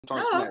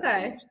Oh,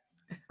 okay.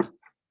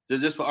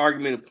 Just for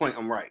argument point,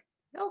 I'm right.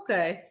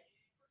 Okay.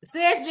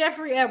 Says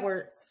Jeffrey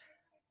Edwards.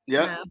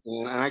 Yep.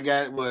 And I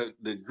got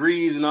what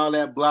degrees and all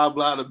that blah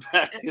blah the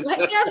back. Guess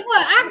what?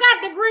 I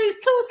got degrees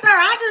too, sir.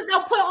 I just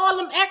don't put all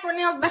them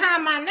acronyms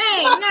behind my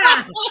name.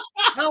 Nah.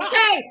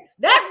 Okay.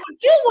 That's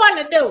what you want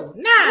to do.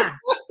 Nah.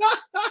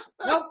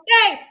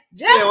 Okay.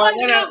 Jeff want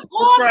to have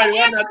all the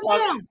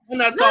acronyms. I'm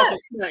not talking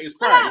smack. It's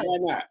Friday. Why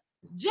not?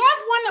 Jeff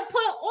want to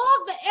put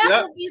all the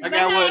alphabets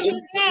behind his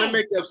name. Let me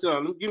make up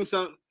something. Give me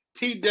some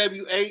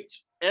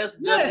TWH.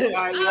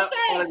 SWI, okay.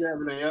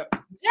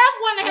 Jeff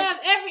want to have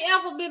every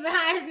alphabet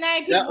behind his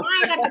name. People, I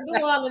ain't got to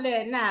do all of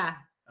that now.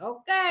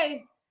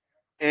 Okay.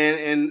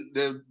 And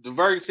the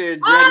verdict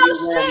said,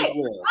 oh shit!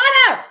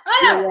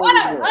 Hold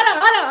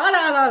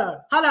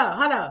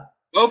on.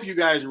 Both of you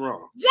guys are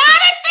wrong.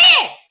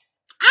 Jonathan,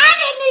 I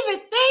didn't even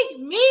think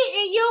me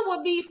and you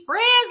would be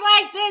friends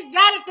like this,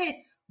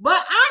 Jonathan.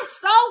 But I'm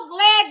so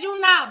glad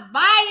you're not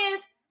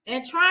biased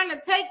and trying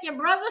to take your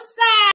brother's side.